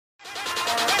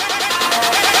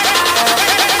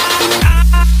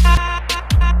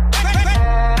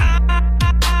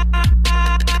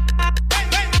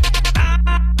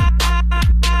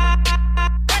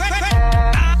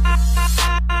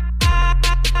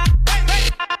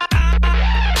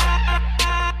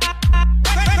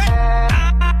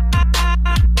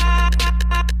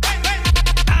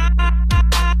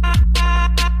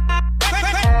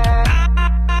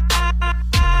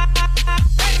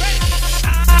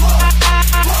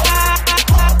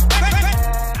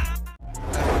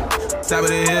top of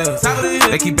the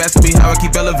hill. They keep asking me how I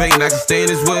keep elevating, I can stay in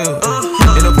this will.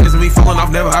 Ain't no place of me falling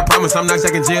off, never, I promise I'm not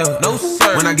second jail. No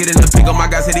sir. When I get in the pick, oh my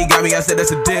God said he got me, I said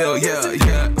that's a deal. Yeah,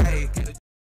 yeah. Hey.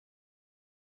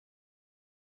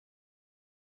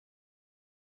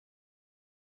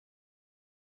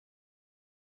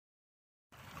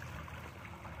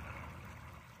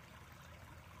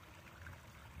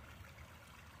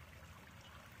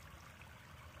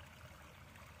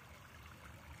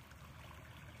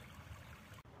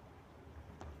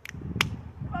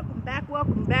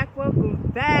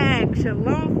 Welcome back,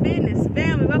 Shalom Fitness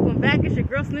family. Welcome back. It's your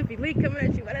girl Snoopylee coming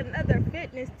at you with another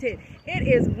fitness tip. It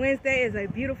is Wednesday. It's a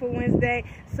beautiful Wednesday.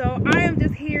 So I am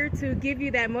just here to give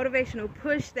you that motivational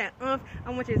push, that umph. I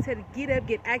want you to get up,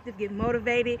 get active, get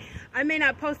motivated. I may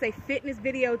not post a fitness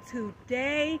video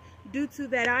today due to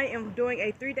that I am doing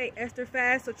a 3-day Esther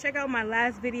fast. So check out my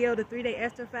last video, the 3-day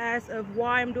Esther fast, of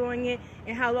why I'm doing it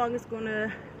and how long it's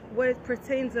gonna, what it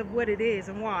pertains of what it is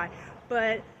and why.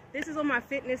 But this is on my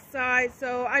fitness side,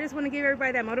 so I just want to give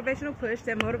everybody that motivational push,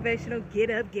 that motivational get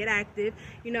up, get active.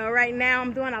 You know, right now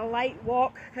I'm doing a light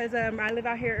walk because I live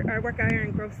out here, I work out here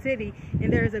in Grove City,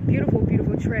 and there is a beautiful,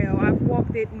 beautiful trail. I've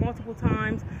walked it multiple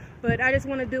times, but I just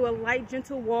want to do a light,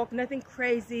 gentle walk, nothing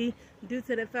crazy, due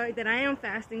to the fact that I am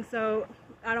fasting, so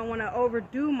I don't want to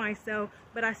overdo myself,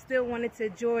 but I still wanted to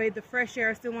enjoy the fresh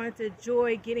air. I still wanted to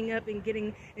enjoy getting up and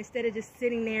getting, instead of just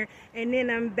sitting there. And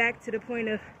then I'm back to the point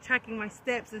of tracking my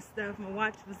steps and stuff. My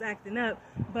watch was acting up,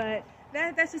 but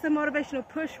that's just a motivational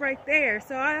push right there.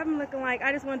 So I'm looking like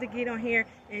I just wanted to get on here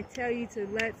and tell you to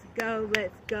let's go,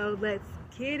 let's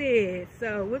get it.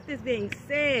 So with this being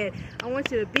said, I want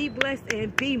you to be blessed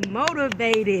and be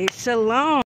motivated.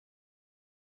 Shalom.